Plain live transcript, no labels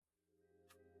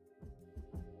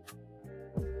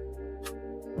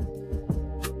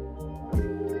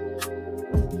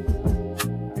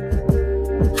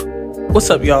What's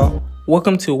up, y'all?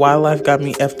 Welcome to Why Life Got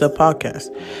Me Effed Up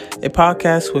podcast, a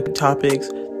podcast with topics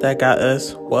that got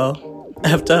us, well,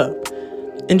 effed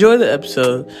up. Enjoy the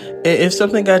episode, and if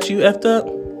something got you effed up,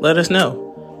 let us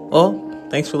know. Well,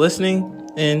 thanks for listening,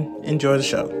 and enjoy the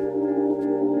show.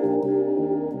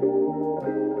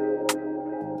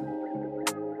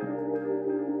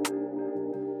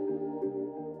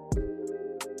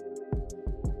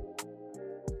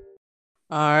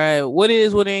 All right, what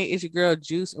ain't? It's your girl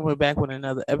Juice, and we're back with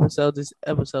another episode. This is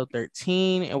episode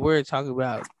 13, and we're talking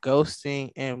about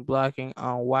ghosting and blocking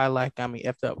on Why Life Got Me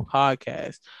Effed Up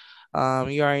podcast.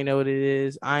 You already know what it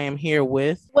is. I am here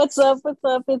with. What's up?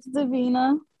 It's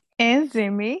Davina and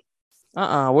Zimmy.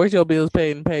 Where's your bills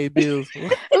paid and paid bills?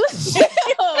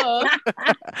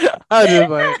 I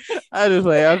just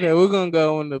play. Okay, we're gonna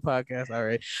go on the podcast. All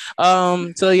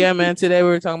right. So yeah, man. Today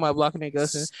we're talking about blocking and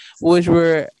ghosting, which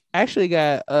we're actually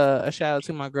got a shout out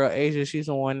to my girl Asia. She's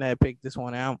the one that picked this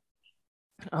one out.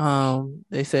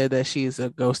 They said that she's a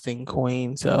ghosting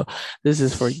queen, so this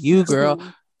is for you, girl.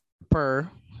 But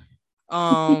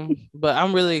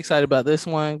I'm really excited about this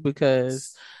one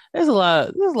because there's a lot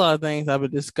of things I've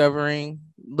been discovering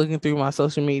looking through my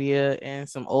social media and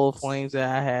some old flames that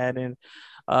I had and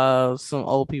some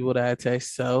old people that I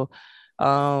text. So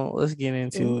let's get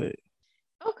into it.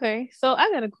 Okay, so I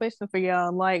got a question for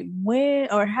y'all. Like,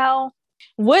 when or how,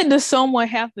 what does someone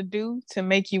have to do to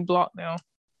make you block them?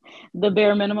 The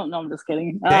bare minimum. No, I'm just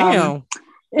kidding. Damn.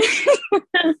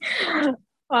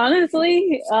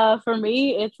 Honestly, for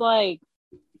me, it's like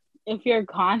if you're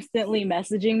constantly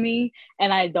messaging me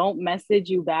and I don't message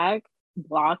you back,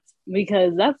 blocked,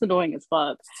 because that's annoying as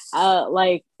fuck.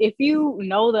 Like if you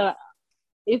know that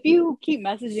if you keep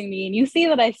messaging me and you see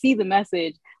that I see the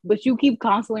message, but you keep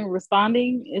constantly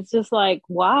responding, it's just like,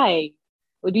 why?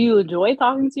 Do you enjoy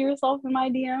talking to yourself in my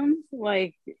DMs?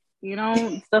 Like, you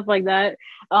know, stuff like that.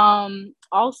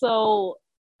 Also,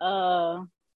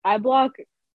 I block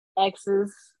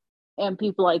exes and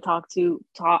people I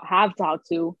have talked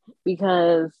to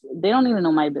because they don't even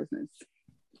know my business.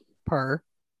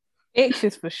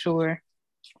 Exes for sure.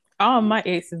 All my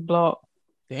exes blocked.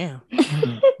 Damn.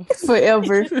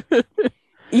 Forever.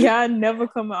 Yeah, never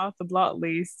coming off the block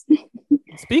list.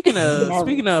 Speaking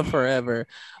of forever,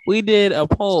 we did a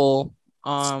poll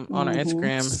on our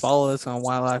Instagram. Follow us on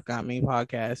Why Life Got Me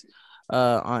podcast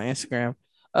on Instagram.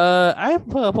 I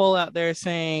put a poll out there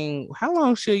saying how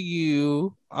long should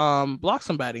you block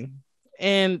somebody,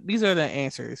 and these are the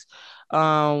answers.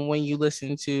 When you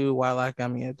listen to Why Life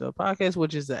Got Me at the podcast,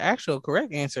 which is the actual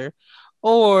correct answer,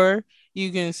 or you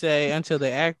can say until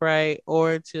they act right,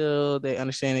 or till they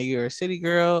understand that you're a city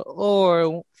girl,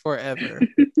 or forever.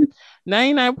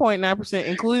 99.9%,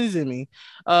 including me,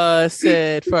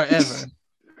 said forever,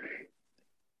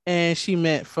 and she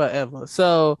meant forever.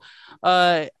 So,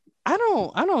 I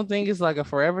don't think it's like a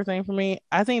forever thing for me.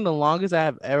 I think the longest I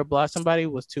have ever blocked somebody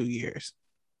was 2 years.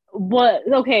 What?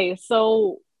 Okay,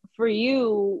 so for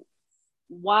you,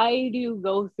 why do you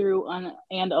go through and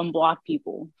unblock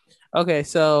people? Okay,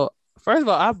 so first of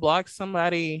all, I blocked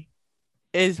somebody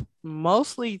is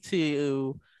mostly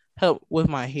to help with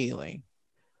my healing.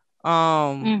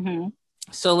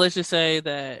 So let's just say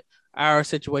that our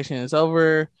situation is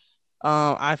over.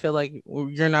 I feel like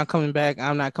you're not coming back.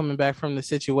 I'm not coming back from the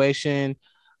situation.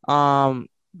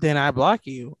 Then I block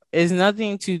you. It's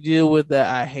nothing to do with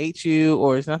that I hate you,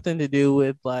 or it's nothing to do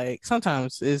with like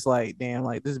sometimes it's like, damn,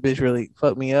 like this bitch really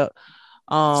fucked me up.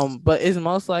 But it's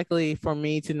most likely for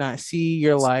me to not see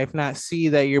your life, not see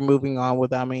that you're moving on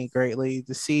without me greatly,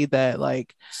 to see that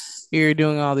like you're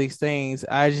doing all these things.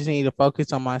 I just need to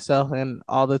focus on myself and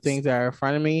all the things that are in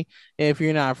front of me. If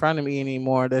you're not in front of me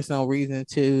anymore, there's no reason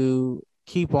to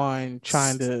keep on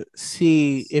trying to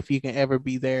see if you can ever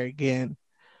be there again.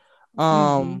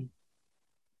 But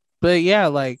yeah,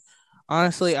 like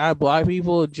honestly, I block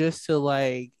people just to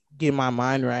like get my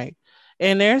mind right.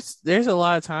 And there's a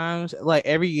lot of times, like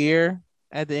every year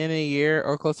at the end of the year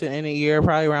or close to the end of the year,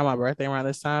 probably around my birthday around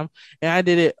this time. And I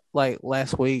did it like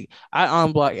last week. I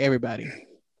unblock everybody.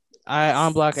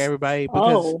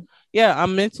 Because yeah,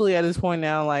 I'm mentally at this point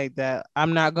now like that.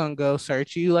 I'm not gonna go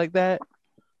search you like that.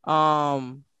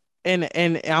 And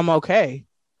I'm okay.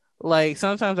 Like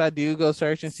sometimes I do go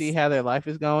search and see how their life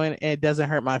is going, and it doesn't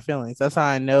hurt my feelings. That's how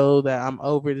I know that I'm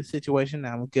over the situation.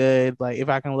 I'm good. Like if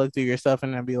I can look through your stuff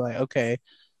and I'd be like, okay,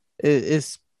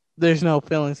 it's there's no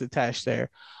feelings attached there.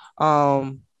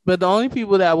 But the only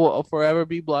people that will forever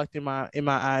be blocked in my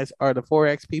eyes are the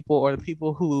Forex people or the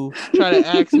people who try to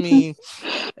ask me,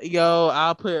 yo,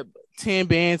 I'll put 10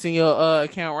 bands in your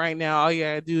account right now. All you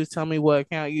gotta do is tell me what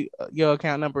account your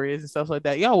account number is and stuff like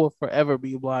that. Y'all will forever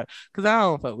be blocked. Cause I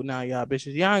don't fuck with none of y'all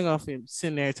bitches. Y'all ain't gonna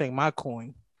sit there and take my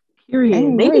coin. Period. They I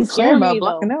be ain't caring scaring about me though.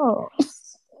 blocking out.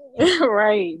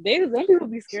 Right. Them people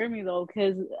be scaring me though,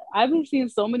 because I've been seeing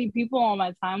so many people on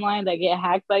my timeline that get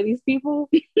hacked by these people.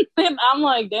 And I'm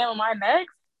like, damn, am I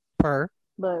next? Per.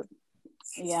 But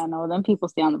yeah, no, them people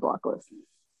stay on the block list.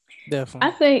 Definitely.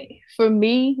 I think for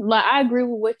me, like I agree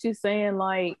with what you're saying,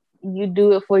 like you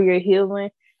do it for your healing.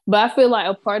 But I feel like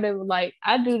a part of like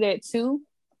I do that too.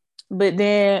 But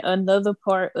then another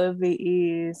part of it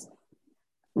is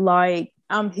like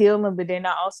I'm healing, but then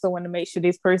I also want to make sure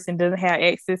this person doesn't have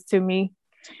access to me.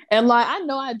 And like I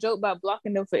know I joke about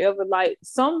blocking them forever. Like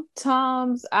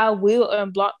sometimes I will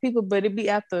unblock people, but it be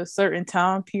after a certain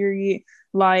time period.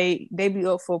 Like they be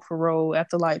up for parole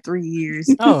after like 3 years.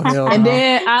 Oh hell And no.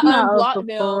 then I Not up unblock for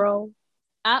them. parole.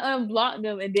 I unblock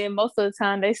them, and then most of the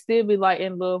time they still be like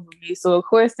in love with me. So of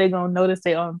course they gonna notice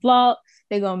they unblocked.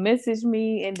 They gonna message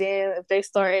me, and then if they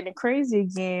start acting crazy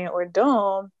again or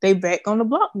dumb, they back on the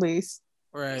block list.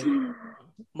 Right.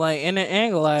 Like in the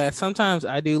angle, sometimes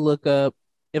I do look up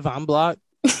if I'm blocked.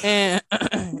 And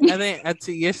I think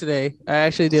yesterday I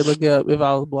actually did look up if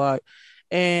I was blocked.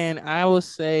 And I would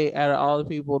say out of all the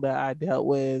people that I dealt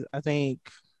with, I think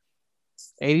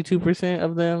 82%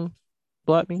 of them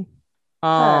blocked me.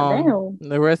 God damn.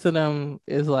 The rest of them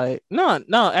is like no,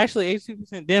 actually 82%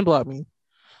 didn't block me.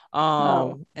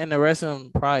 Oh. And the rest of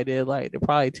them probably did. Like they're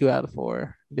probably 2 out of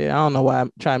 4 did. I don't know why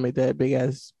I'm trying to make that big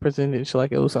ass percentage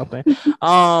like it was something.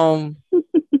 um,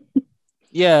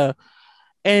 yeah,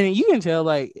 and you can tell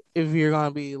like if you're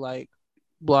gonna be like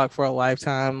blocked for a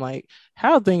lifetime, like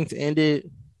how things ended.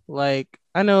 Like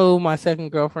I know my second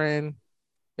girlfriend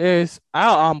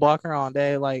I'll unblock her all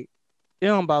day. Like it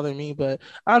don't bother me, but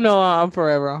I know I'm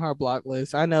forever on her block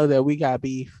list. I know that we got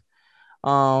beef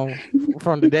from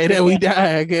the day that we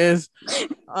die, I guess.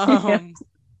 Um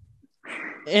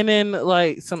and then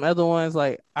like some other ones,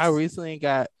 like I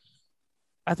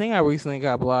think I recently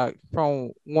got blocked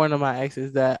from one of my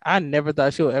exes that I never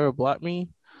thought she would ever block me.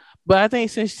 But I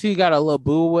think since she got a little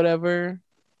boo or whatever,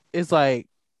 it's like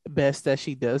best that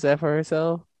she does that for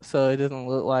herself. So it doesn't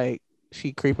look like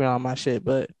she creeping on my shit.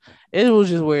 But it was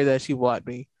just weird that she blocked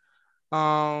me.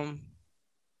 Um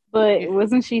But yeah.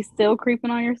 wasn't she still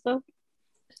creeping on your stuff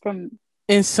from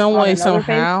In some on way, another page?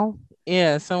 somehow.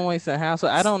 Yeah, some way, somehow. So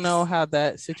I don't know how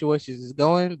that situation is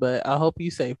going, but I hope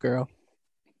you safe, girl.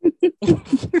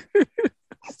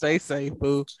 Stay safe,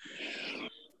 boo.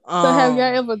 So have y'all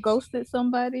Um. ever ghosted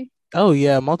somebody? Oh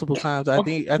yeah, multiple times. Oh, I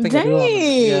think I do on them.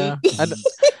 Dang. Yeah,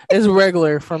 it's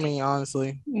regular for me,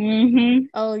 honestly. mm-hmm.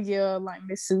 Oh yeah, like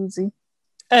Miss Susie.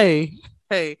 Hey,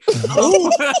 hey.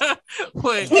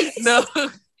 Wait, no.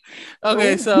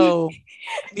 Okay, Oh. so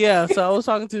yeah, so I was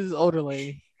talking to this older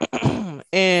lady,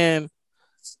 and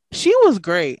she was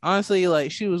great. Honestly,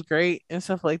 like she was great and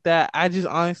stuff like that. I just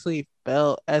honestly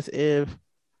felt as if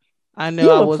I knew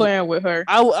You were playing with her.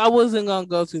 I wasn't gonna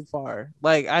go too far.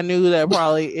 Like I knew that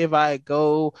probably if I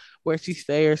go where she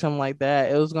stay or something like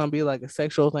that, it was gonna be like a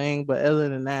sexual thing. But other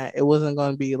than that, it wasn't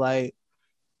gonna be like,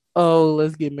 oh,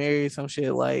 let's get married, some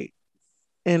shit like.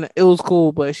 And it was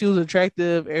cool, but she was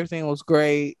attractive. Everything was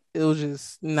great. It was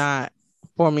just not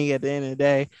for me at the end of the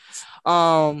day.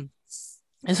 Um,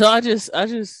 and so I just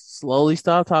slowly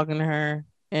stopped talking to her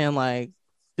and like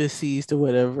deceased or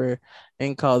whatever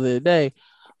and called it a day.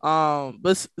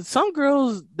 But some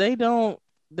girls they don't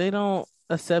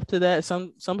accept to that.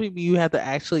 Some people you have to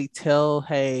actually tell,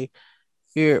 hey,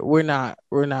 here we're not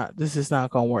this is not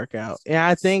gonna work out. And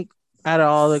I think out of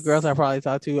all the girls I probably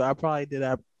talked to, I probably did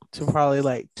that to probably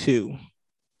like two.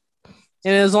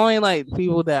 And it was only like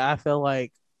people that I felt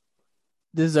like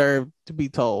deserved to be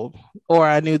told, or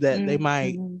I knew that they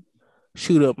might Mm-hmm.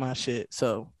 shoot up my shit.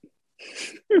 So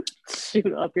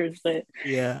Shoot up your shit.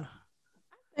 yeah.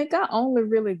 I think I only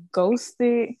really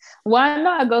ghosted. Well, I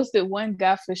know I ghosted one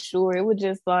guy for sure. It was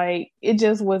just like it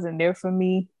just wasn't there for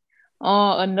me.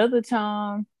 Another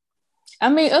time, I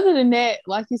mean, other than that,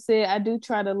 like you said, I do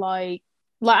try to like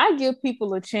I give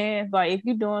people a chance. Like if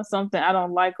you're doing something I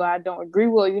don't like or I don't agree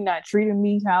with, you're not treating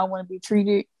me how I want to be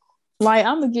treated. Like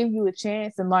I'm gonna give you a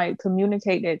chance and like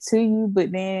communicate that to you.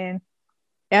 But then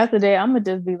after that, I'm gonna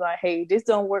just be like, hey, this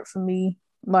don't work for me.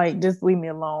 Like just leave me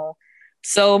alone.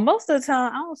 So most of the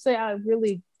time, I don't say I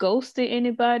really ghosted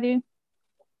anybody.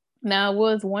 Now, it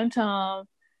was one time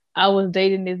I was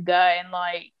dating this guy, and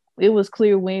like it was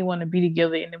clear we didn't want to be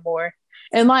together anymore.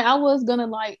 And like I was gonna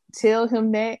like tell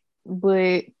him that,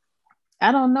 but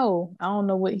I don't know. I don't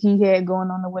know what he had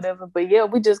going on or whatever. But yeah,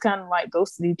 we just kind of like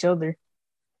ghosted each other.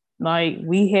 Like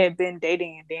we had been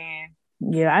dating, and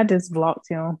then yeah, I just blocked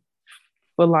him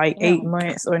for like 8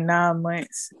 months or 9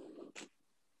 months.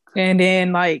 And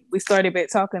then like we started back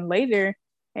talking later,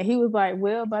 and he was like,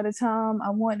 well, by the time I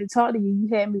wanted to talk to you,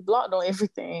 you had me blocked on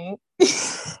everything.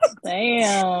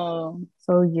 Damn.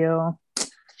 So yeah.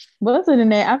 But other than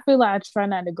that, I feel like I try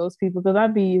not to ghost people because I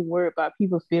be worried about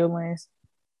people's feelings.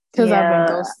 Because I've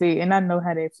been ghosted and I know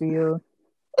how that feels.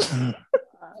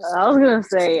 I was gonna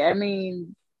say, I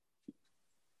mean,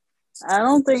 I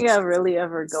don't think I've really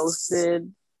ever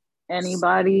ghosted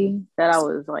anybody that I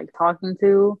was like talking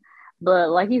to. But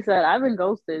like he said, I've been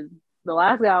ghosted. The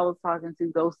last guy I was talking to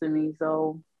ghosted me,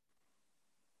 so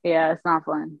yeah, it's not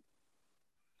fun.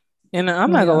 And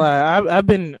I'm not gonna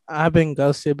lie, I've been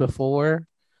ghosted before.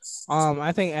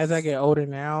 I think as I get older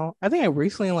now, I think I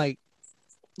recently, like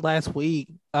last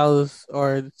week, or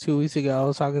 2 weeks ago, I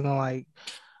was talking to like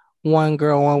one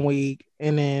girl one week,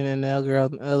 and then another girl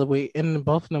the other week, and then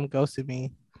both of them ghosted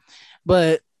me.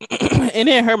 But it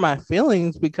didn't hurt my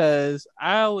feelings because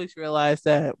I always realized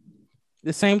that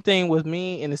the same thing with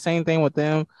me and the same thing with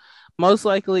them. Most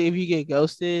likely, if you get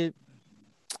ghosted,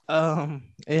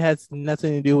 it has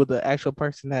nothing to do with the actual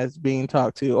person that's being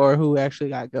talked to or who actually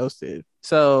got ghosted.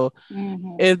 So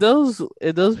if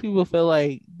those people feel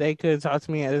like they could talk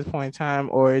to me at this point in time,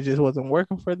 or it just wasn't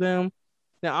working for them,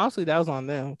 then honestly that was on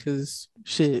them. Cause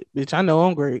shit, bitch, I know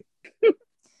I'm great.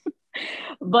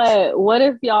 But what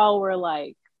if y'all were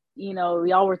like,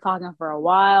 y'all were talking for a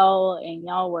while and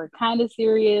y'all were kind of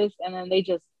serious, and then they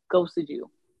just ghosted you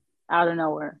out of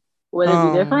nowhere? Would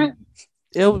it be different?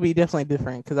 It would be definitely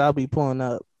different because I'll be pulling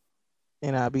up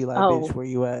and I'll be like, bitch, where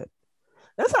you at?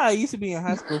 That's how I used to be in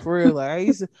high school for real. Like I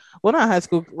used to, well, not high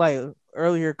school, like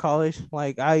earlier college.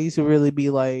 Like I used to really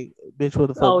be like, bitch, what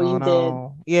the fuck going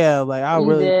on? Yeah, like I'll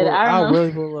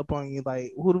really pull up on you.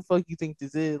 Like, who the fuck you think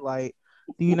this is? Like,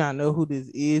 do you not know who this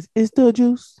is? It's the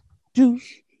juice.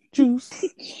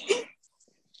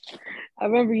 I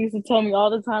remember you used to tell me all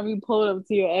the time you pulled up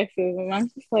to your exes, and I'm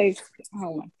just like,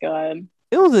 oh my god.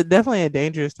 It was definitely a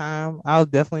dangerous time. I was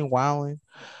definitely wilding,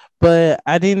 but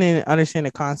I didn't understand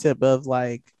the concept of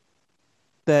like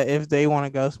that if they want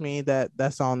to ghost me,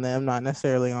 that's on them, not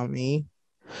necessarily on me.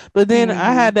 But then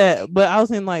I had that, but I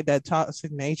was in like that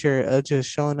toxic nature of just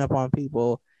showing up on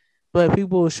people, but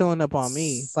people were showing up on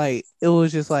me. Like it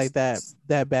was just like that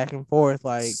back and forth,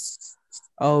 like,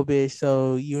 oh bitch,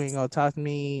 so you ain't gonna talk to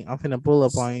me, I'm finna pull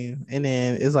up on you. And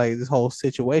then it's like this whole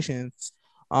situation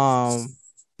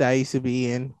that I used to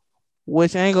be in,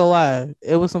 which I ain't gonna lie,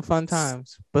 it was some fun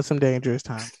times, but some dangerous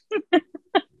times.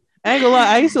 I ain't gonna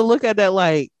lie, I used to look at that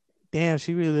like, damn,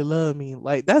 she really loved me.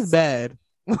 Like that's bad.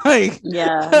 Like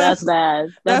yeah, that's bad.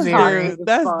 That's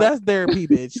therapy,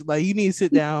 bitch. Like you need to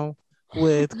sit down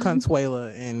with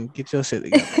Consuela and get your shit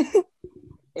together.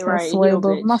 Right,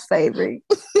 Consuela, my favorite.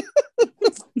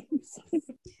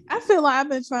 I feel like I've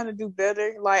been trying to do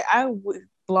better. Like I would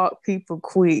block people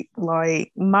quick.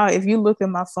 Like if you look at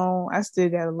my phone, I still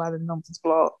got a lot of numbers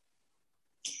blocked.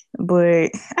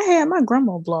 But I had my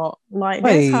grandma blocked. Like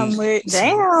that's how much.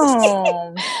 Damn,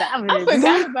 I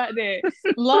forgot about that.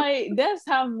 Like that's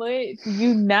how much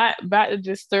you not about to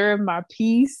disturb my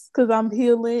peace because I'm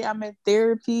healing. I'm in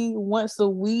therapy once a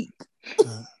week.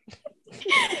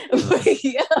 But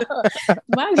yeah,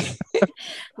 my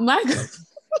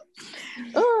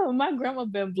my grandma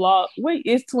been blocked. Wait,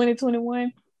 it's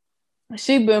 2021.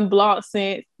 She been blocked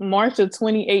since March of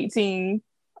 2018.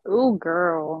 Oh,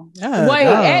 girl. Wait,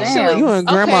 actually, you and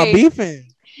grandma beefing.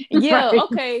 Yeah,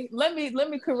 okay. Let me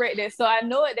correct that. So I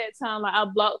know at that time, like I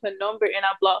blocked her number and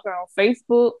I blocked her on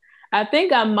Facebook. I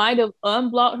think I might have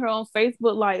unblocked her on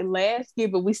Facebook like last year,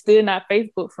 but we still not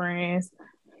Facebook friends.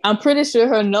 I'm pretty sure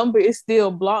her number is still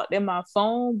blocked in my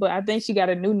phone, but I think she got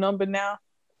a new number now.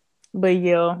 But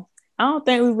yeah, I don't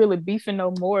think we really beefing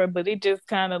no more, but it just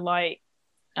kind of like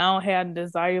I don't have a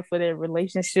desire for that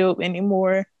relationship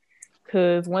anymore.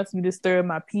 Cause once you disturb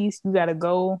my peace, you gotta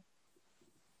go.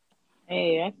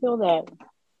 Hey, I feel that.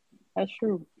 That's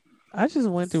true. I just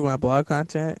went through my blog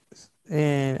contacts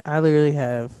and I literally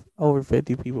have over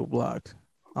 50 people blocked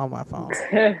on my phone.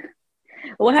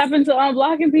 What happened to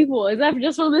unblocking people? Is that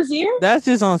just from this year? That's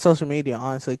just on social media,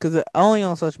 honestly. Because only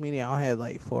on social media I had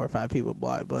like 4 or 5 people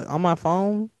blocked. But on my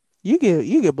phone, you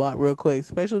get blocked real quick.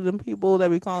 Especially them people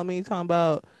that be calling me talking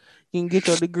about you can get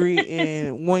your degree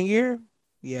in 1 year.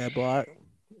 Yeah, block.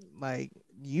 Like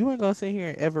you ain't gonna sit here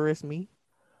and Everest me.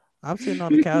 I'm sitting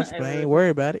on the couch, but I ain't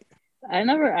worried about it. I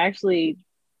never actually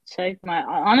checked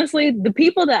honestly, the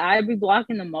people that I be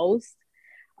blocking the most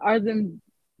are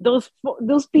those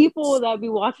people that be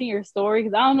watching your story.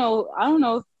 Because I don't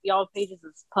know if y'all pages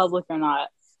is public or not,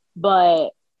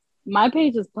 but my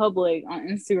page is public on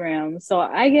Instagram, so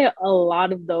I get a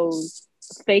lot of those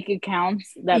fake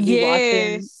accounts that be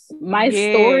watching Yes. my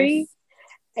story,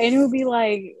 and it would be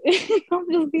like, I'll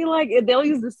just be like, they'll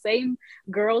use the same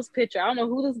girl's picture. I don't know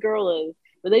who this girl is,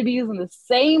 but they be using the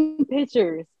same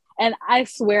pictures. And I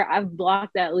swear I've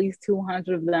blocked at least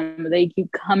 200 of them. But they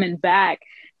keep coming back.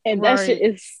 And that shit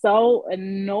is so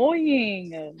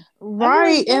annoying.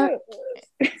 Right. And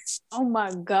oh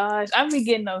my gosh. I be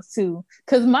getting those too.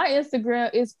 Because my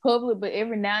Instagram is public, but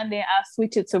every now and then I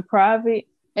switch it to private.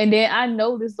 And then I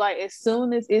notice, like, as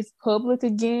soon as it's public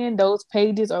again, those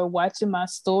pages are watching my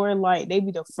story. Like, they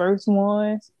be the first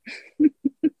ones.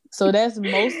 So that's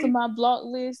most of my block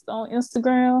list on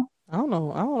Instagram. I don't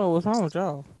know what's wrong with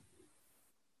y'all.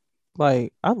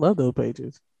 Like, I love those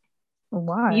pages.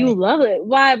 Why? You love it.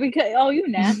 Why? Because, you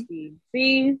nasty.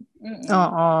 See?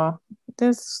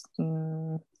 That's...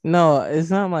 No, it's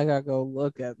not like I go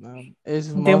look at them. It's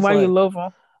just then why you love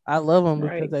them? I love them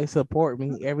because they support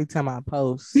me every time I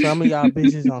post. Some of y'all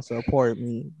bitches don't support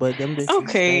me, but them bitches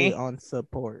stay on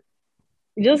support.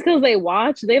 Just because they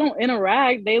watch, they don't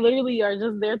interact. They literally are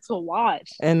just there to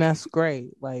watch. And that's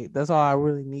great. Like, that's all I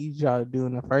really need y'all to do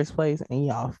in the first place, and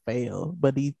y'all fail.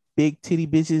 But these big titty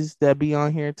bitches that be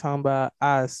on here talking about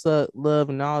I suck, love,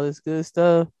 and all this good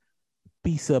stuff,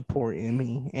 be supporting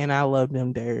me. And I love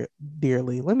them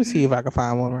dearly. Let me see if I can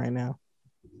find one right now.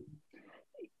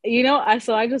 I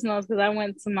just noticed because I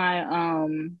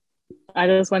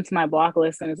just went to my block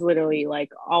list, and it's literally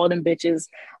like all them bitches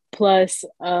plus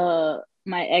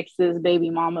my ex's baby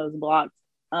mama is blocked.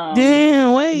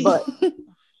 Damn, wait. But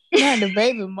not the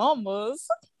baby mamas.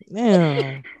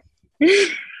 Damn.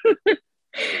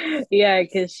 Yeah,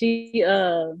 because this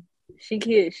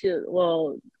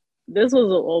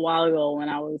was a while ago when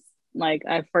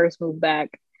I first moved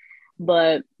back,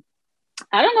 but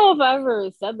I don't know if I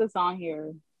ever said this on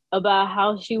here about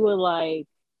how she would like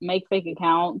make fake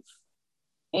accounts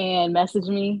and message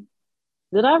me.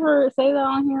 Did I ever say that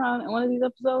on here on one of these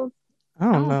episodes?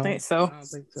 I don't think so. I don't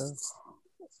think so.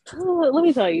 Let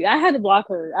me tell you, I had to block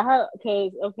her. I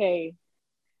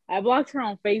blocked her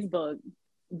on Facebook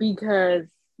because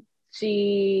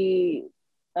she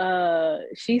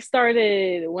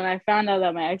started, when I found out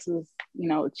that my ex was,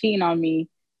 cheating on me,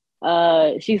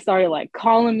 she started like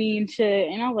calling me and shit.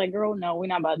 And I was like, girl, no, we're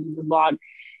not about to do this blog.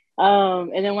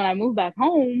 And then when I moved back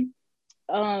home,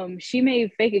 she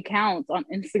made fake accounts on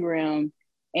Instagram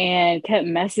and kept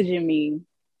messaging me.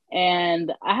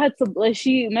 And I had to,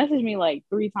 she messaged me like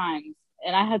 3 times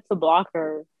and I had to block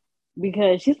her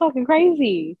because she's fucking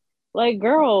crazy. Like,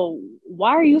 girl,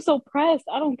 why are you so pressed?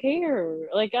 I don't care.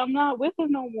 Like, I'm not with her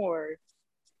no more.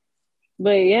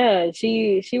 But yeah,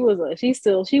 she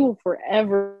will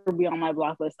forever be on my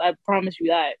block list. I promise you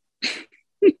that.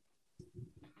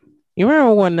 You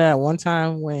remember one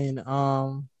time when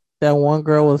that one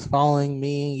girl was following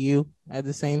me and you at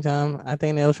the same time? I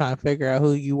think they were trying to figure out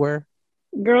who you were.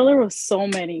 Girl, there was so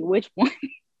many. Which one?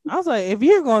 I was like, if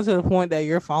you're going to the point that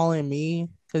you're following me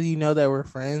because you know that we're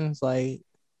friends, like,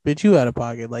 bitch, you out of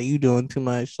pocket. Like, you doing too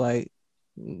much. Like,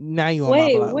 now you on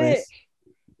my block list.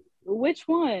 Which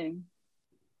one?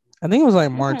 I think it was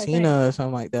like Martina or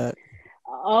something like that.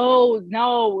 Oh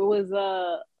no, it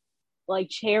was like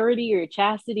Charity or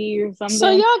Chastity or something.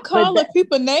 So y'all calling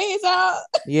people names out?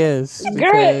 Yes,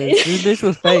 because this bitch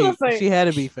was fake. She had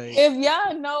to be fake. If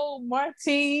y'all know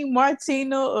Martine,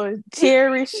 Martina, or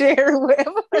Cherry, Sherry,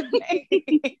 whatever her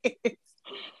name is.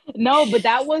 No, but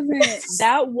that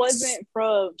wasn't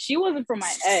from, she wasn't from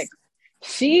my ex.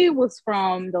 She was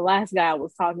from the last guy I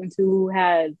was talking to who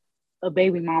had a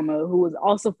baby mama who was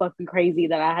also fucking crazy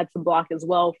that I had to block as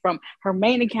well from her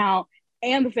main account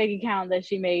and the fake account that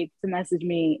she made to message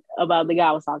me about the guy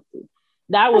I was talking to.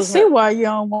 That was I see why you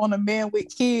don't want a man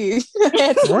with kids.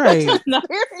 Right.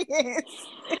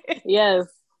 Yes.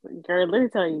 Girl, let me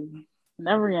tell you.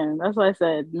 Never again. That's what I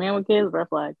said. Man with kids, red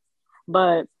flag.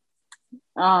 But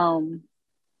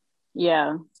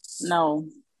yeah. No.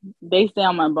 They stay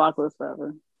on my block list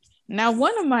forever. Now,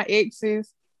 one of my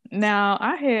exes,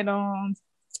 I had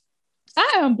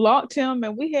I unblocked him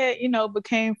and we had,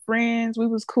 became friends. We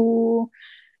was cool,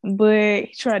 but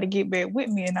he tried to get back with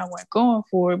me and I wasn't going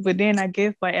for it. But then I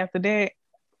guess after that,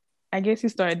 I guess he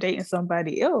started dating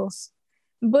somebody else.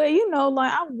 But I didn't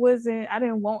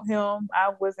want him. I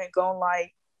wasn't gonna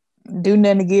do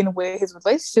nothing to get in the way of his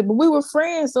relationship. But we were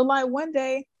friends. So one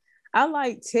day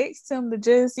I text him to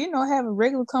just, have a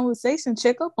regular conversation,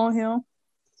 check up on him.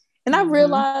 And I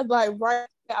realized right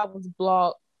I was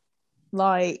blocked.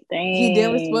 He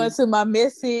didn't respond to my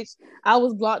message. I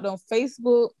was blocked on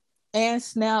Facebook and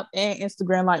Snap and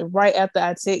Instagram right after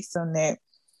I texted him that.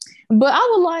 But I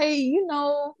would like,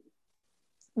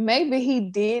 maybe he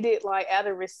did it like out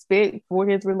of respect for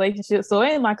his relationship. So it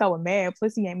ain't like I was mad.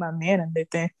 Plus, he ain't my man or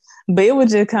nothing. But it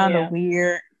was just kind of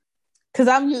weird. Cause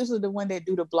I'm usually the one that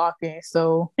do the blocking.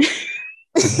 So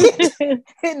it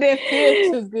didn't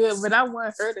feel too good, but I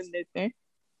wasn't hurting nothing.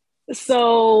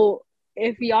 So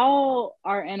if y'all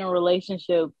are in a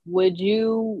relationship, would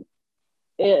you,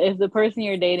 if the person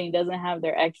you're dating doesn't have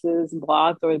their exes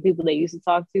blocked or the people they used to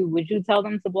talk to, would you tell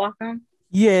them to block them?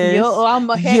 Yes. Yo, I'm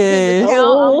a hack yes.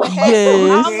 I'm a hack.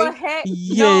 Yes. I'm a hack.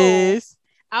 Yes.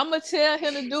 No, I'm gonna tell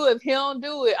him to do it. If he don't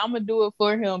do it, I'm gonna do it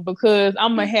for him because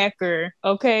I'm a hacker.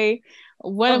 Okay.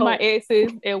 One of my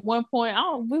exes at one point,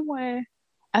 we went.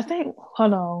 I think.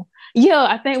 Hold on. Yeah,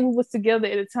 I think we was together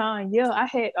at the time. Yeah, I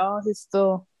had all his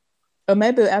stuff. Or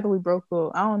maybe after we broke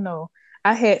up. I don't know.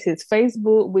 I had his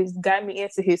Facebook, which got me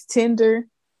into his Tinder.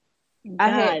 I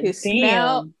had his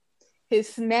Snap,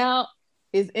 his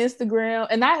Instagram,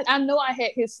 and I know I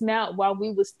had his Snap while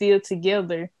we were still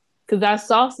together because I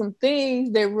saw some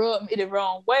things that rubbed me the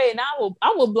wrong way, and I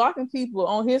was blocking people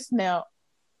on his Snap.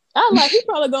 I was like, he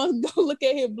probably gonna go look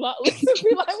at his block list and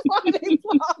be like, why they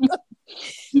block?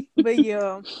 But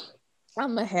yeah,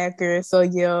 I'm a hacker, so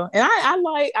yeah, and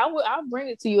I'll bring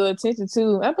it to your attention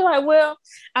too. I'll be like, well,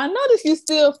 I noticed you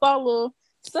still follow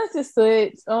such and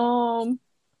such.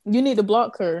 You need to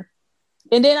block her.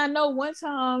 And then I know one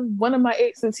time one of my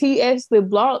exes, he actually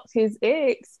blocked his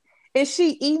ex, and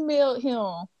she emailed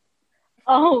him.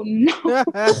 Oh no,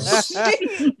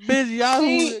 bitch!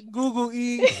 Yahoo, Google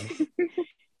E.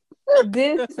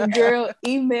 This girl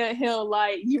emailed him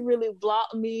like, "You really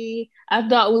blocked me. I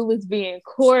thought we was being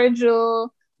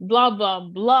cordial. Blah blah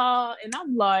blah." And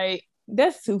I'm like,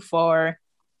 "That's too far."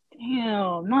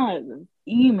 Damn, not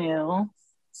email.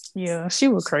 Yeah, she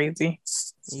was crazy.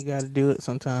 You gotta do it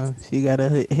sometimes. You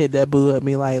gotta hit that boo up.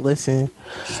 Me like, listen,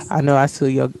 I know I still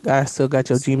got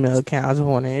your Gmail account. I was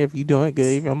wondering if you doing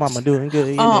good, if your mama doing good,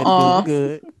 your daddy doing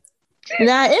good.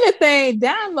 Now, anything,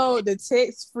 download the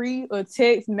text free or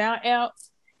text now app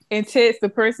and text the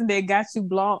person that got you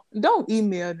blocked. Don't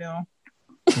email them.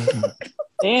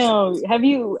 Damn, have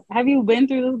you been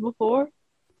through this before?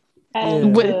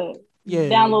 Download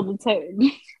the text.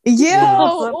 Yeah.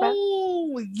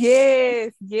 Oh,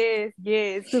 yes.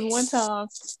 Because one time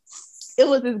it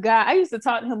was this guy. I used to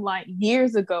talk to him like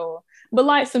years ago. But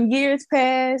like some years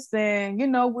passed and, we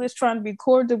was trying to be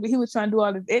cordial, but he was trying to do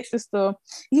all this extra stuff.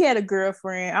 He had a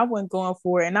girlfriend. I wasn't going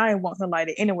for it. And I didn't want him like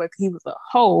that anyway because he was a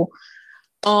hoe.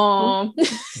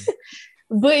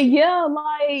 But yeah,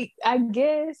 like, I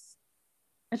guess,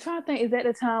 I'm trying to think, is that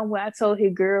the time where I told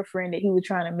his girlfriend that he was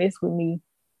trying to mess with me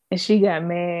and she got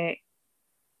mad?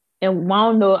 And I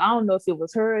don't know if it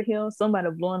was her or him, somebody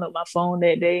blowing up my phone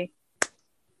that day.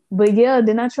 But yeah,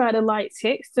 then I tried to like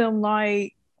text him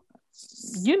like,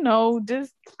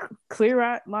 just clear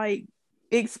out, like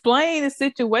explain the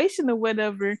situation or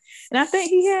whatever. And I think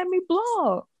he had me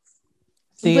blocked.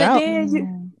 See, I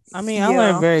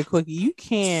learned very quickly. You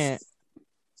can't,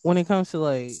 when it comes to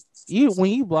like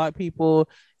when you block people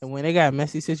and when they got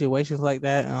messy situations like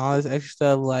that and all this extra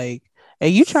stuff, like,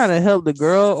 and you trying to help the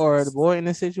girl or the boy in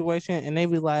the situation, and they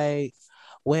be like,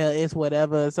 well, it's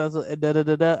whatever. So da da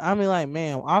da da. I mean, like,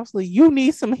 man, obviously you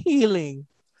need some healing.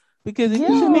 Because if you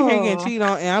sitting here getting cheated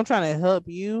on and I'm trying to help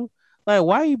you, like,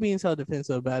 why are you being so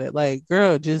defensive about it? Like,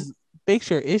 girl, just fix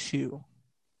your issue.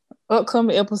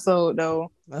 Upcoming episode,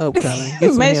 though.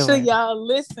 Upcoming. Make sure y'all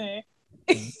listen.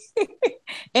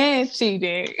 And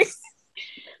cheating.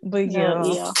 But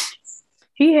yeah.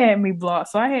 He had me blocked,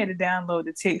 so I had to download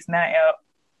the Text Now app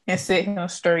and set him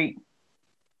straight.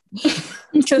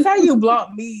 Because how you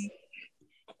block me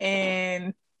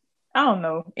and I don't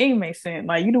know. It ain't make sense.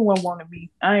 Like, you the one wanting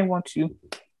me. I ain't want you.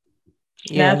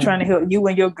 Yeah. Now I'm trying to help you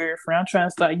and your girlfriend. I'm trying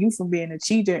to stop you from being a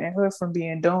cheater and her from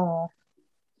being dumb.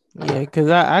 Yeah, because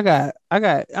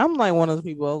I'm like one of those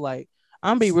people, like,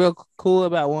 I'm be real cool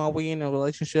about when we in a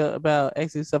relationship about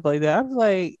exes and stuff like that. I'm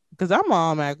like, because I'm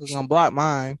automatically gonna block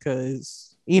mine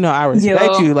because, I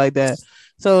respect you like that.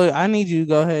 So I need you to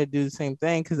go ahead and do the same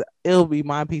thing because it'll be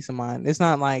my peace of mind. It's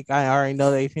not like I already know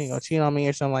that you're gonna cheat on me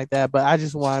or something like that, but I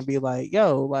just want to be like,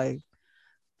 yo, like,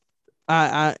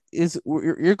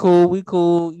 you're cool, we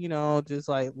cool, just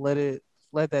like let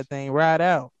that thing ride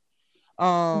out.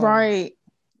 Right.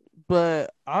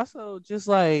 But also just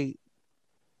like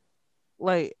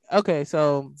okay,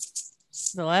 so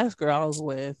the last girl I was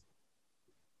with,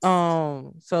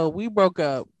 so we broke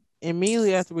up.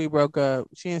 Immediately after we broke up,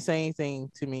 she didn't say anything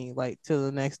to me like till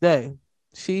the next day.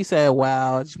 She said,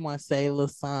 "Wow, I just want to say a little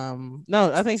something."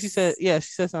 No, I think she said, yeah,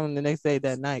 she said something the next day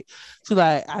that night. She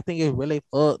like, I think it really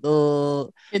fucked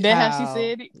up. Is that how she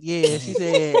said it? Yeah, she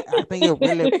said, I think it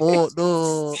really fucked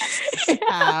up.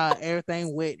 How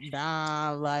everything went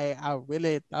down. Like, I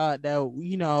really thought that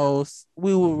we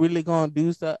were really gonna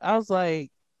do stuff. I was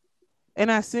like, and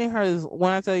I seen her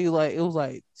when I tell you, like, it was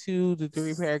like 2 to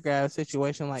 3 paragraph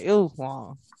situation. Like, it was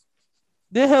long.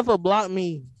 Did heifer block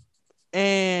me?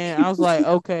 And I was like,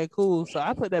 okay, cool. So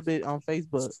I put that bit on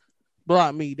Facebook.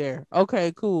 Block me there.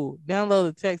 Okay, cool. Download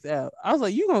the text app. I was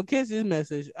like, you gonna catch this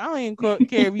message. I don't even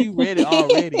care if you read it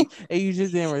already and you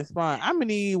just didn't respond. I'm gonna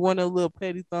need one of the little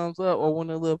petty thumbs up or one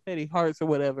of the little petty hearts or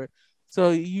whatever.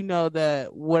 So you know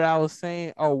that what I was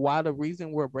saying or why the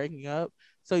reason we're breaking up.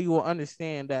 So you will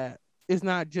understand that it's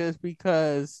not just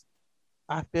because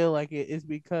I feel like it is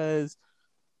because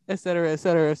et cetera, et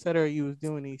cetera, et cetera, you was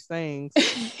doing these things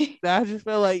that I just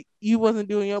felt like you wasn't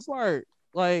doing your part.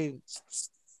 Like,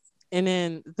 and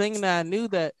then thinking that I knew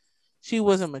that she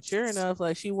wasn't mature enough,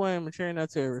 like she wasn't mature enough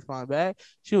to respond back.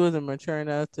 She wasn't mature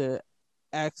enough to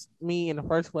ask me in the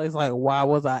first place, like, why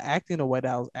was I acting the way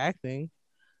that I was acting?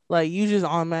 Like, you just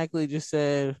automatically just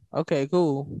said, okay,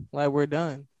 cool, like we're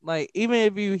done. Like, even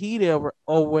if you heated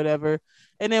or whatever,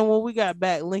 and then when we got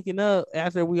back linking up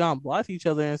after we unblocked each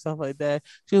other and stuff like that,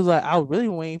 she was like, I was really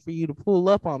waiting for you to pull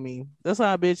up on me. That's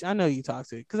why, bitch, I know you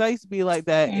toxic. Because I used to be like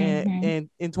that in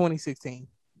 2016.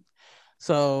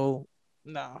 So,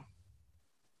 no.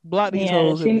 Block these Yeah,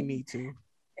 hoes if you need to.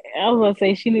 I was gonna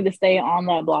say she need to stay on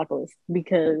that block list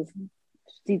because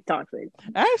she's toxic.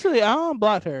 Actually, I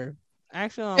unblocked her.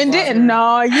 Actually, and then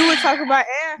no, you were talking about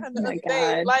air her the other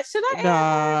day. Like, should I?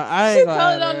 Nah, I ain't she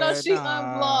gonna. She don't know she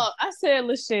unblocked. I said,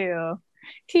 Lachelle,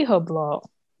 keep her blocked.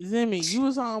 Zimmy, you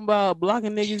was talking about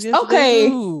blocking niggas yesterday. Okay.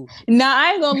 Too. Now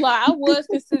I ain't gonna lie, I was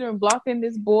considering blocking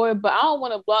this boy, but I don't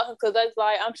want to block him because that's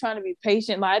like I'm trying to be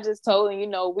patient. Like I just told him,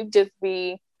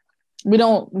 we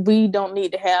don't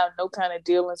need to have no kind of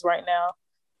dealings right now.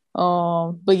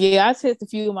 But yeah, I texted a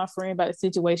few of my friends about the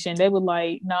situation. They were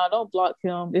like, "Nah, don't block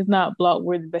him. It's not block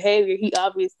worthy behavior. He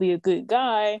obviously a good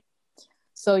guy."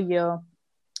 So yeah.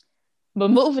 But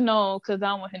moving on, because I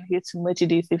don't want him to hear too much of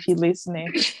this if he's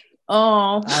listening.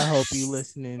 I hope you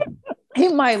listening. He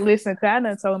might listen because I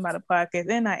done told him about the podcast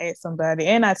and I asked somebody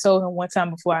and I told him one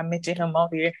time before I mentioned him on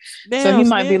here. Damn, so he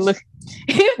might be looking.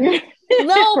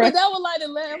 No, but that was like the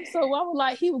last. So I was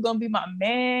like, he was gonna be my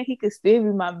man. He could still be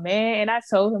my man. And I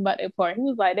told him about that part. He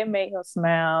was like, that made him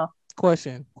smile.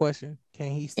 Question.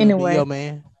 Can he still be your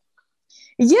man?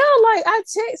 Yeah, like I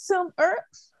text him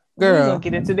girl, we're gonna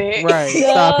get into that. Right.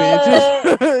 Stop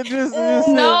it. Just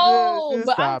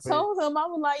but I told him, I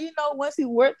was like, once he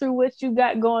worked through what you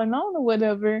got going on or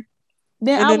whatever,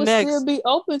 then I would still be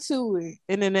open to it.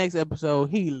 In the next episode,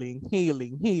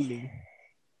 healing.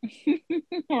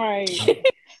 Right.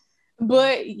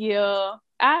 But yeah,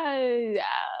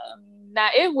 now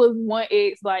it was one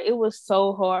ex, like it was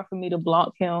so hard for me to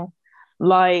block him.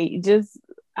 Like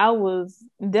that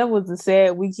was a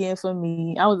sad weekend for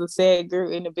me. I was a sad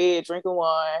girl in the bed drinking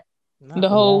wine. The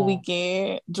whole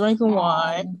weekend drinking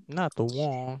wine. Not the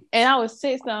wine. And I was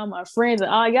texting all my friends and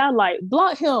all y'all like,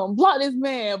 block him, block this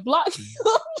man, block him,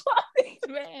 block this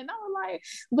man. I was like,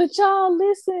 but y'all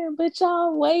listen, but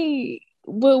y'all wait.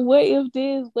 But what if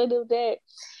this? What if that?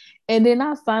 And then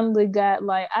I finally got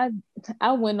like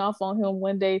I went off on him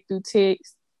one day through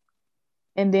text,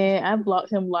 and then I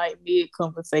blocked him like mid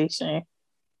conversation.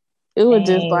 It was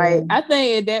just like I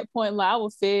think at that point like I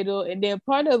was fed up, and then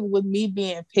part of it was me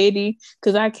being petty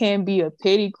because I can be a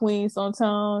petty queen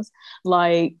sometimes.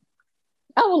 Like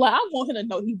I was like I want him to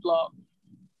know he blocked.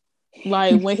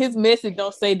 Like when his message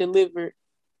don't say delivered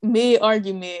mid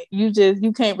argument, you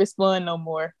can't respond no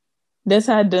more. That's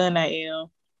how done I am.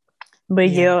 But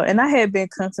yeah, and I had been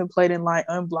contemplating like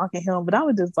unblocking him, but I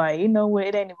was just like, you know what,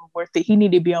 it ain't even worth it. He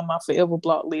need to be on my forever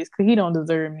block list because he don't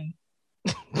deserve me.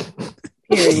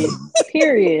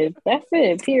 Period. That's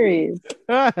it. Period.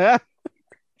 Why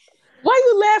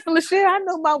you laughing, Lachelle? I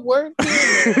know my word.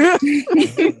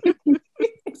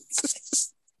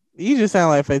 You just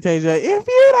sound like Fantasia. If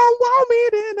you don't want me,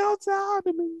 then don't talk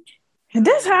to me. And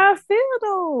that's how I feel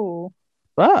though.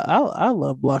 But I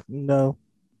love blocking though.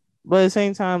 But at the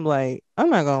same time, like I'm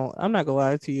not gonna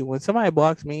lie to you. When somebody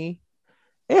blocks me,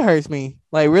 it hurts me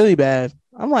like really bad.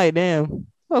 I'm like, damn,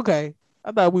 okay.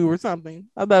 I thought we were something.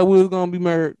 I thought we were gonna be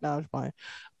married. No, it's fine.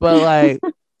 But like,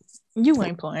 you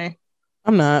ain't playing.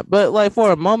 I'm not. But like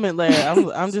for a moment, like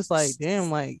I'm just like,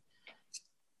 damn, like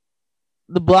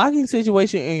the blocking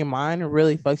situation in your mind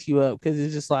really fucks you up because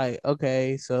it's just like,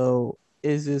 okay, so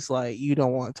is this like you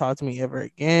don't want to talk to me ever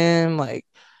again? Like,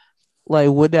 like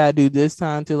what did I do this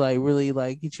time to like really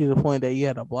like get you to the point that you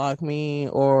had to block me,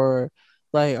 or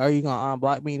like are you gonna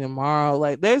unblock me tomorrow?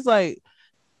 Like there's like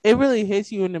it really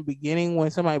hits you in the beginning when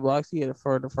somebody blocks you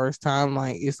for the first time.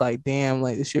 Like it's like damn,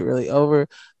 like this shit really over.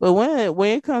 But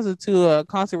when it comes to a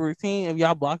constant routine of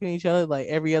y'all blocking each other like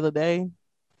every other day,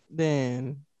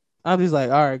 then I'm just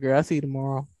like, all right, girl, I'll see you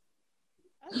tomorrow.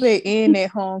 I bet in at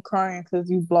home crying because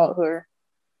you blocked her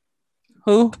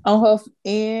Who? on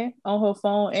her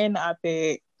phone and the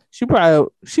iPad. She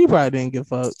probably didn't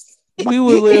give a fuck. We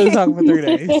were literally talking for 3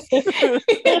 days.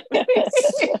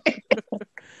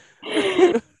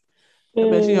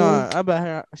 I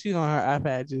bet she's on her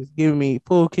iPad just giving me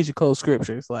full kitchen code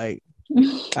scriptures. Like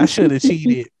I should have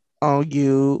cheated on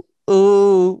you.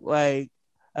 Ooh, like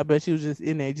I bet she was just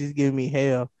in there just giving me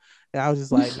hell. And I was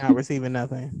just like not receiving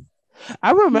nothing.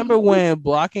 I remember when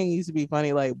blocking used to be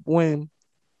funny. Like when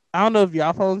I don't know if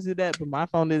y'all phones did that, but my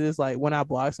phone did this like when I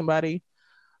block somebody.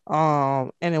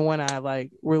 And then when I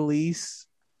like release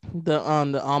the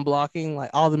unblocking,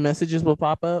 like all the messages will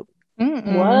pop up.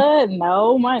 What?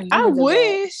 No, mine I never did that.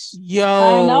 wish. Yo,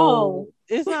 I know.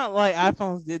 It's not like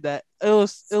iPhones did that. It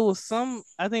was some.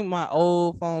 I think my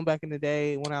old phone back in the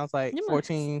day when I was like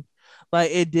 14, like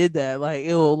it did that. Like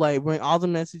it will like bring all the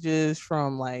messages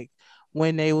from like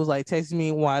when they was like texting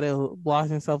me while they were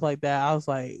blocking and stuff like that. I was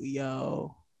like,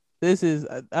 yo, this is.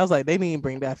 I was like, they need to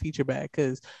bring that feature back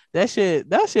because that shit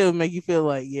would make you feel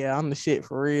like, yeah, I'm the shit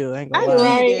for real. I ain't gonna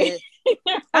lie. Need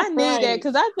that. I need that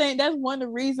because I think that's one of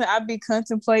the reasons I be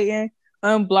contemplating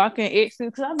unblocking exes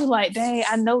because I be like, dang,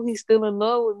 I know he's still in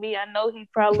love with me. I know he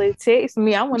probably texts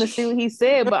me. I want to see what he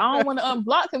said, but I don't want to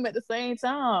unblock him at the same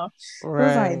time. Right.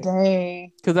 It's like,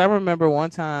 dang. Because I remember one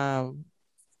time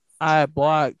I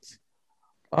blocked.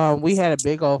 We had a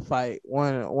big old fight.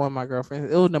 One of my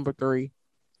girlfriends. It was number 3,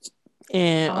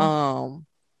 and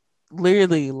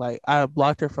literally like I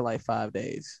blocked her for like 5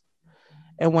 days.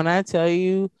 And when I tell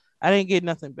you, I didn't get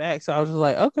nothing back. So I was just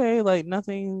like, okay, like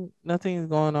nothing's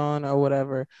going on or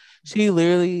whatever. She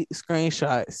literally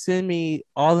send me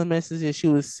all the messages she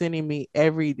was sending me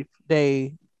every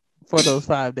day for those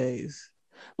 5 days.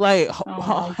 Like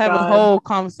having whole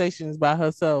conversations by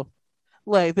herself.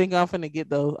 Like think I'm finna get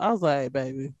those. I was like,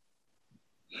 baby,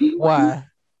 why?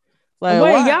 Like,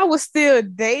 wait, y'all was still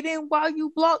dating while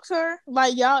you blocked her?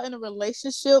 Like y'all in a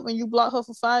relationship and you blocked her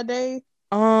for 5 days?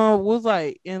 Was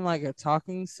like in like a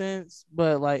talking sense,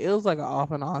 but like it was like an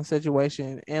off and on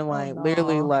situation, and like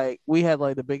literally like we had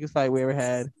like the biggest fight we ever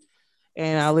had,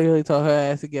 and I literally told her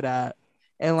ass to get out,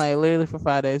 and like literally for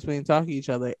 5 days we didn't talk to each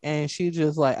other, and she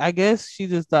just like I guess she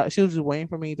just thought she was just waiting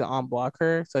for me to unblock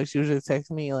her, so she was just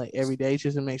texting me like every day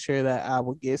just to make sure that I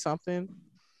would get something.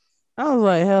 I was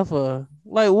like, Heffa,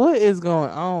 like what is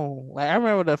going on? Like I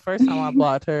remember the first time I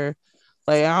blocked her.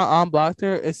 Like I unblocked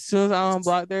her. As soon as I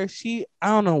unblocked her, I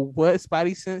don't know what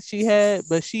spidey sense she had,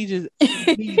 but she just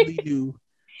immediately knew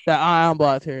that I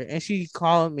unblocked her, and she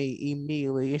called me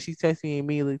immediately, and she texted me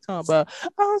immediately talking about,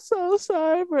 "I'm so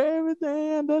sorry for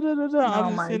everything." Da, da, da, da.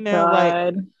 I'm just sitting there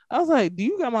like, I was like, "Do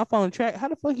you got my phone tracked? How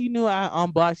the fuck you knew I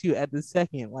unblocked you at the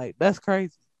second? Like that's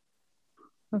crazy."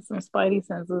 That's some spidey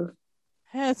senses.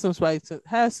 Had some spidey sense.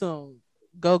 Had some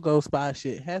go spy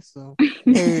shit. Had some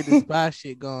Harry the spy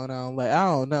shit going on. Like I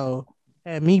don't know.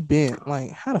 Had me bent.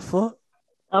 Like how the fuck?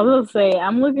 I was gonna say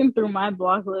I'm looking through my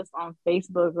block list on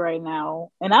Facebook right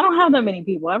now, and I don't have that many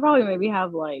people. I probably maybe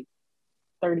have like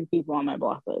 30 people on my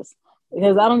block list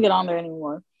because I don't get on there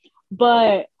anymore.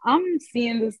 But I'm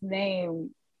seeing this name.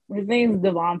 His name's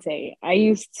Devontae. I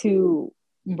used to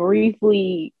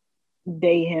briefly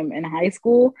date him in high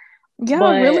school.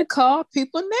 Y'all really call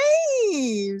people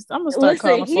names. I'm gonna start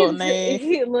calling full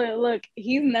names. Look,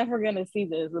 he's never gonna see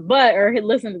this, or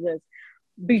listen to this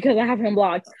because I have him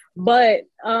blocked. But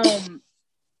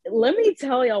let me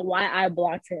tell y'all why I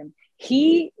blocked him.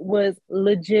 He was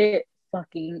legit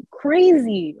fucking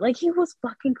crazy. Like he was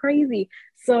fucking crazy.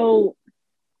 So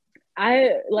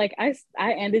I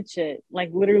ended shit like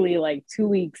literally like 2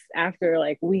 weeks after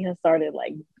like we had started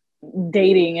like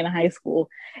dating in high school,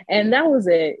 and that was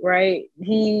it, right?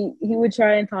 He would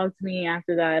try and talk to me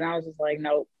after that, and I was just like,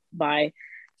 nope, bye.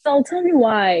 So tell me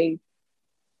why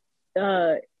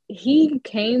he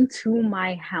came to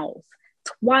my house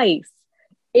twice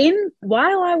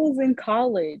while I was in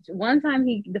college.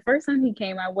 The first time he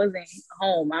came, I wasn't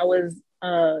home. I was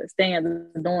staying at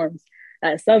the dorms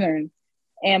at Southern,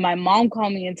 and my mom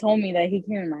called me and told me that he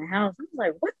came to my house. I was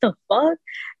like, what the fuck?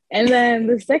 And then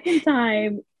the second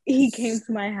time he came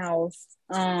to my house,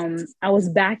 I was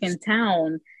back in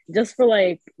town just for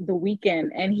like the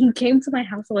weekend, and he came to my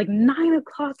house at like 9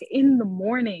 o'clock in the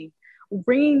morning,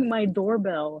 ringing my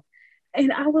doorbell.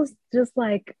 And I was just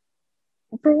like,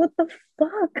 bro, what the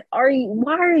fuck are you?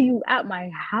 Why are you at my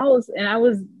house? And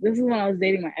this is when I was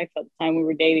dating my ex at the time. We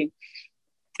were dating,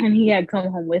 and he had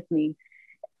come home with me.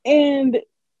 And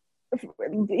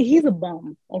he's a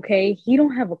bum, okay? He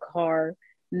don't have a car,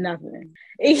 nothing.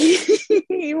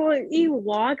 He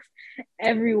walks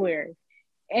everywhere.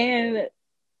 And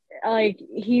like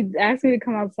he asked me to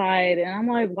come outside, and I'm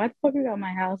like, why the fuck are you at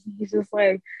my house? And he's just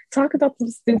like, talk about some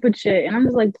stupid shit. And I'm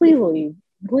just like, please leave.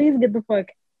 Please get the fuck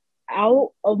out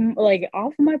of like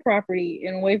off of my property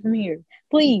and away from here.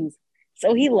 Please.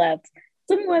 So he left.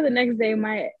 Somewhere the next day,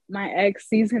 my ex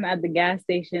sees him at the gas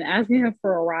station asking him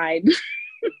for a ride.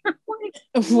 I'm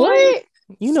like, what?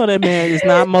 You know that man is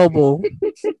not mobile. I'm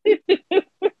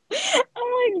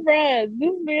like, bruh,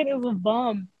 this man is a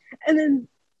bum. And then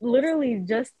literally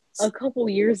just a couple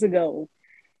years ago,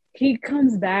 he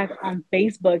comes back on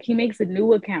Facebook. He makes a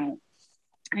new account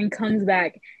and comes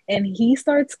back, and he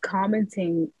starts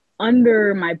commenting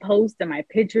under my posts and my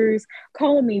pictures,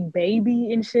 calling me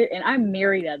baby and shit. And I'm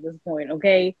married at this point,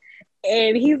 okay?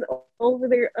 And he's over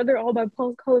there under all my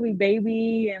posts calling me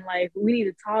baby and like, we need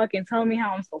to talk and tell me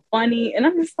how I'm so funny. And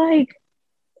I'm just like,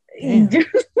 what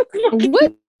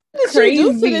did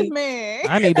you do to this man?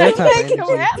 I need that type of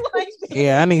energy.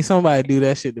 Yeah, I need somebody to do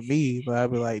that shit to me. But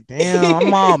I'd be like, damn,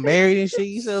 I'm all married and shit.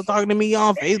 You still talking to me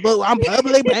on Facebook? I'm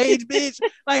public page, bitch.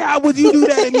 Like, how would you do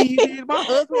that to me? Bitch? My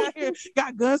husband out here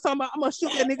got guns talking about I'm gonna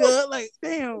shoot that nigga up. Like,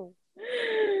 damn.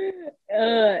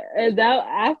 And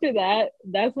after that,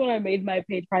 that's when I made my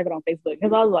page private on Facebook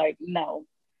because I was like, no.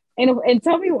 And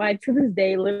tell me why. To this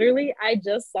day, literally, I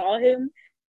just saw him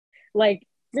like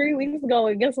 3 weeks ago,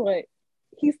 and guess what?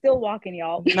 He's still walking,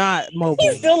 y'all. Not mobile.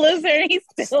 He still lives there. He's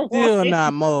still walking.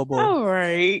 Not mobile. All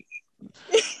right.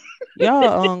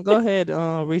 Y'all go ahead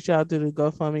reach out to the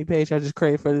GoFundMe page I just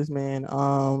created for this man.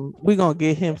 We gonna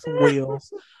get him some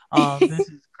wheels. This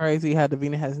is crazy how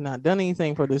Davina has not done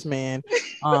anything for this man.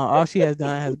 All she has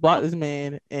done has blocked this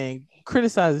man and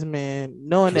criticized this man,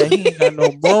 knowing that he ain't got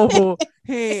no mobile,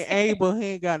 he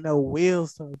ain't got no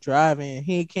wheels to drive in.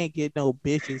 He can't get no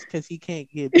bitches because he can't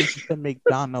get bitches to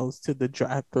McDonald's to the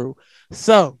drive-through.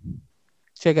 So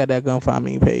check out that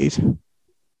GoFundMe page.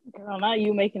 Girl, not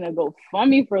you making a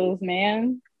GoFundMe for this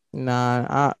man.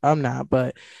 Nah, I'm not.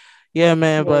 But yeah,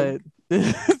 man. But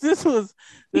this was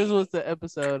the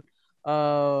episode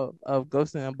of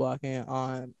Ghosting and Blocking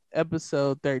on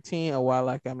episode 13 of Why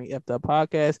Like Got Me Effed Up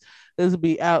podcast. This will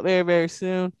be out very, very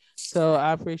soon. So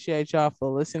I appreciate y'all for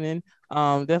listening.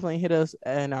 Definitely hit us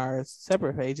in our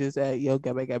separate pages at Yo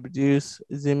Gabba Gabba Juice,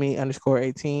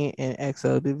 Zimmy_18, and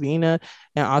XO Divina,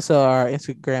 and also our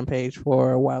Instagram page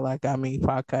for Why Like Got Me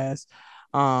podcast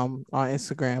on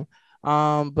Instagram.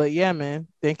 But yeah, man,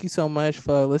 thank you so much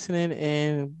for listening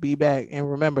and be back. And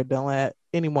remember, don't let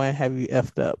anyone have you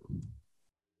effed up.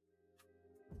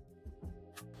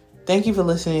 Thank you for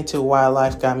listening to Why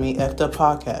Life Got Me Effed Up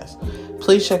podcast.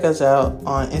 Please check us out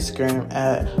on Instagram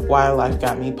at Why Life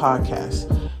Got Me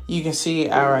podcast. You can see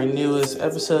our newest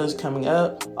episodes coming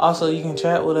up. Also, you can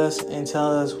chat with us and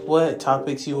tell us what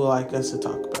topics you would like us to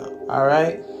talk about. All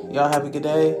right, y'all have a good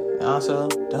day. And also,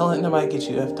 don't let nobody get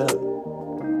you effed up.